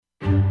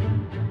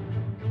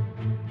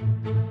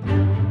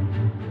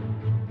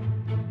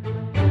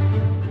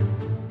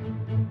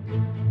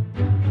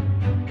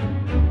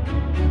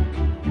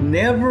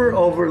Never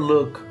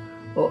overlook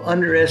or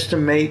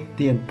underestimate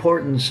the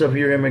importance of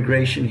your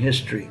immigration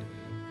history.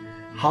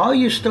 How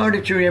you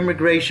started your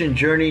immigration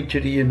journey to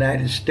the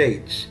United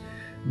States,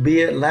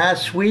 be it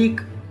last week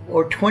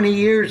or 20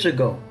 years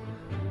ago,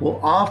 will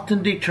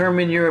often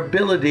determine your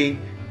ability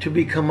to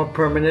become a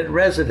permanent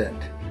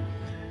resident.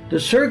 The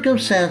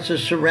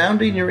circumstances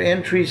surrounding your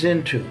entries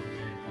into,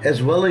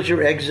 as well as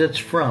your exits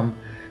from,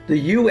 the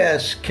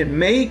U.S. can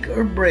make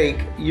or break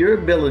your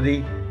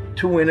ability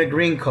to win a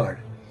green card.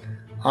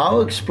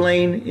 I'll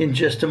explain in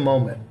just a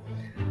moment.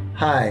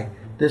 Hi,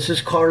 this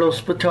is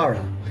Carlos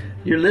Spatara.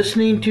 You're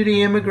listening to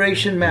the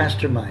Immigration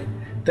Mastermind.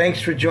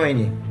 Thanks for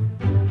joining.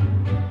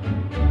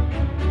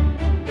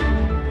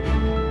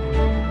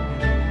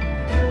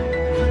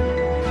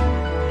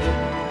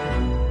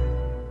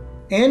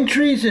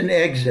 Entries and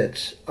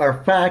exits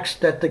are facts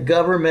that the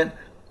government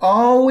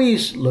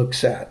always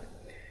looks at.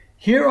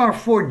 Here are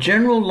 4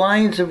 general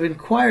lines of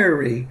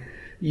inquiry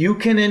you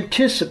can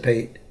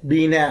anticipate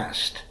being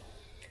asked.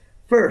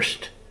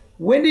 First,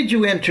 when did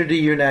you enter the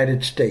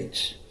United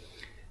States?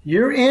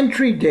 Your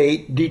entry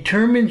date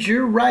determines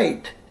your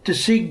right to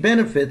seek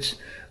benefits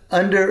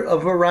under a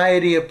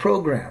variety of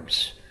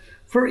programs.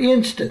 For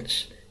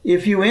instance,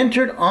 if you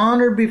entered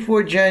on or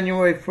before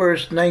January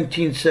 1st,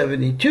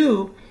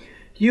 1972,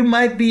 you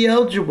might be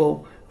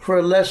eligible for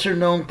a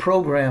lesser-known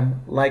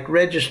program like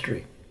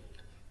registry.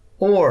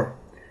 Or,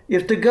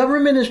 if the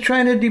government is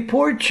trying to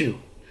deport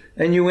you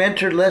and you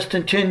entered less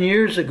than 10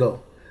 years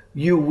ago,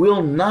 you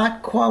will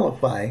not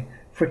qualify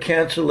for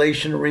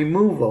cancellation or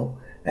removal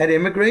at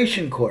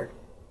immigration court.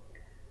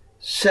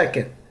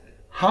 Second,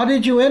 how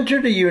did you enter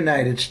the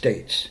United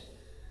States?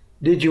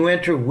 Did you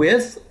enter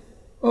with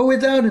or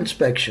without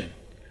inspection?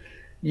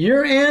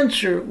 Your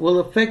answer will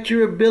affect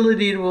your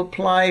ability to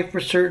apply for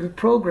certain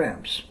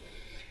programs.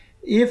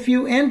 If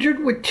you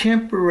entered with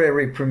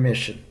temporary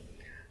permission,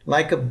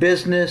 like a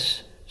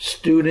business,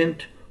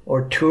 student,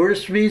 or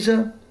tourist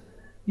visa,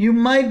 you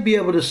might be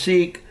able to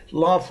seek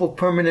lawful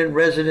permanent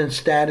resident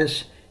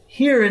status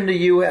here in the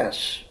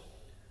U.S.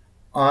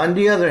 On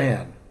the other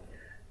hand,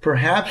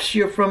 perhaps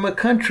you're from a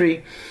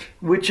country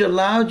which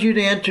allowed you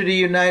to enter the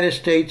United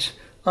States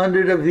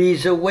under the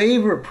visa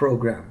waiver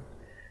program.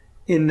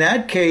 In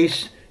that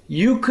case,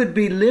 you could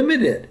be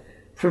limited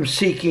from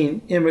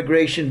seeking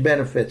immigration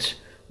benefits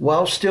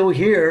while still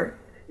here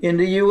in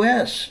the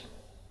U.S.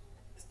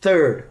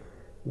 Third,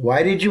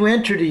 why did you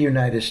enter the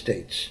United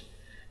States?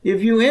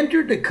 If you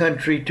entered the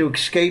country to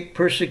escape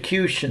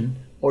persecution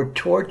or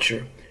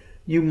torture,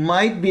 you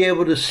might be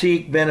able to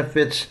seek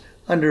benefits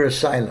under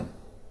asylum.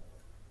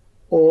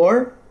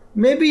 Or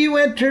maybe you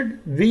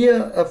entered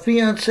via a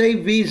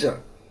fiancé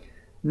visa.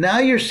 Now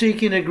you're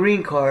seeking a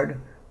green card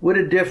with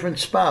a different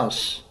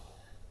spouse.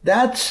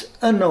 That's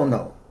a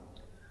no-no.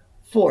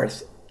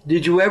 Fourth,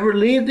 did you ever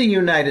leave the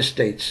United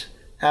States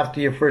after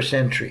your first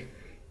entry?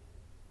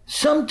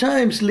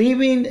 Sometimes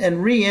leaving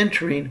and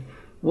re-entering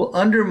will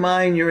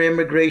undermine your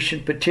immigration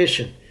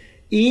petition,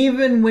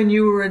 even when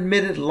you were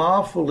admitted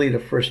lawfully the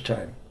first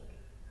time.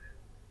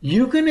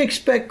 You can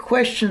expect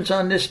questions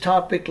on this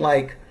topic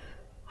like,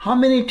 how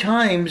many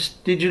times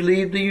did you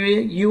leave the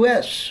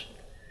U.S.?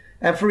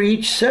 And for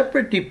each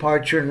separate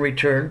departure and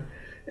return,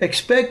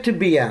 expect to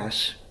be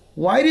asked,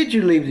 why did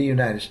you leave the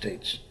United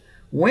States?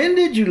 When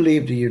did you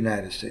leave the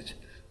United States?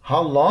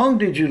 How long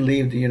did you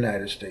leave the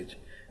United States?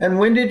 And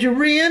when did you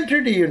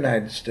re-enter the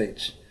United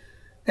States?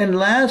 And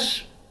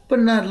last but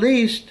not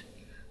least,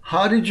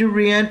 how did you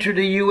re-enter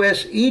the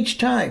U.S. each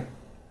time?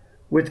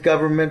 With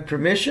government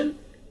permission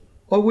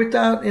or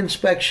without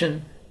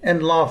inspection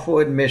and lawful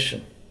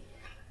admission?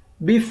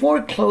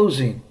 Before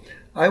closing,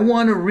 I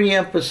want to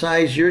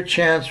re-emphasize your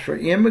chance for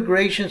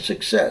immigration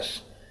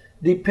success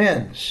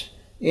depends,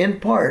 in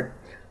part,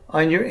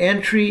 on your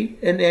entry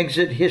and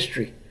exit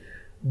history.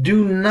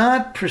 Do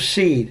not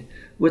proceed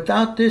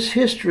without this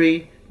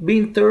history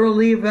being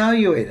thoroughly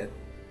evaluated.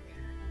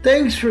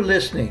 Thanks for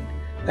listening,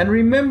 and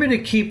remember to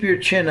keep your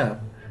chin up,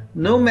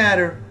 no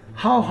matter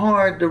how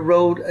hard the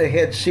road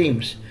ahead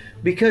seems,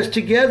 because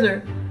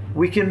together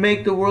we can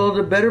make the world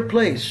a better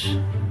place,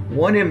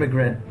 one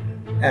immigrant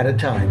at a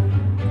time.